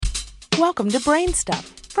Welcome to Brain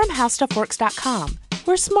Stuff from HowStuffWorks.com,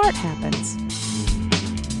 where smart happens.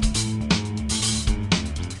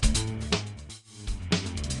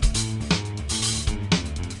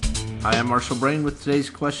 Hi, I'm Marshall Brain with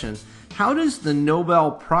today's question. How does the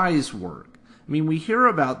Nobel Prize work? I mean, we hear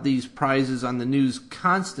about these prizes on the news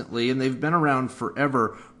constantly, and they've been around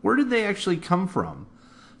forever. Where did they actually come from?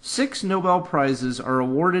 6 Nobel Prizes are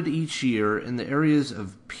awarded each year in the areas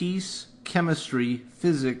of peace, chemistry,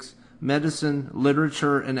 physics, medicine,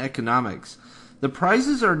 literature, and economics. The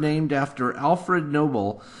prizes are named after Alfred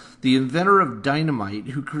Nobel, the inventor of dynamite,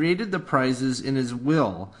 who created the prizes in his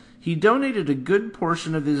will. He donated a good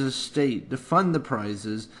portion of his estate to fund the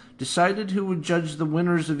prizes, decided who would judge the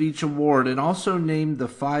winners of each award, and also named the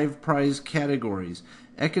 5 prize categories.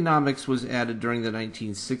 Economics was added during the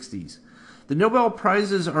 1960s. The Nobel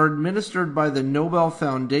Prizes are administered by the Nobel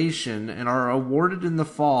Foundation and are awarded in the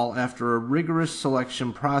fall after a rigorous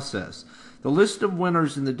selection process. The list of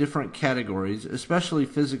winners in the different categories, especially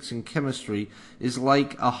physics and chemistry, is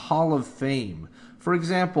like a hall of fame. For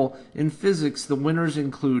example, in physics, the winners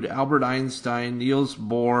include Albert Einstein, Niels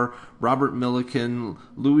Bohr, Robert Millikan,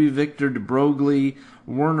 Louis Victor de Broglie,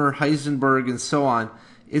 Werner Heisenberg, and so on.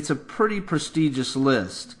 It's a pretty prestigious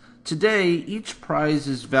list. Today, each prize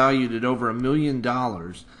is valued at over $1 million.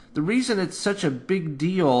 The reason it's such a big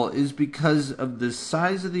deal is because of the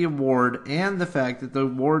size of the award and the fact that the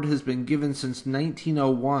award has been given since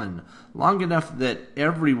 1901, long enough that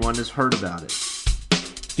everyone has heard about it.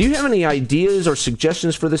 Do you have any ideas or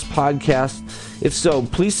suggestions for this podcast? If so,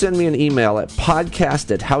 please send me an email at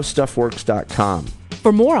podcast@howstuffworks.com.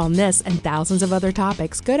 For more on this and thousands of other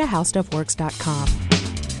topics, go to HowStuffWorks.com.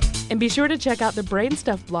 And be sure to check out the Brain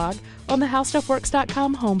Stuff blog on the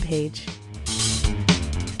HowStuffWorks.com homepage.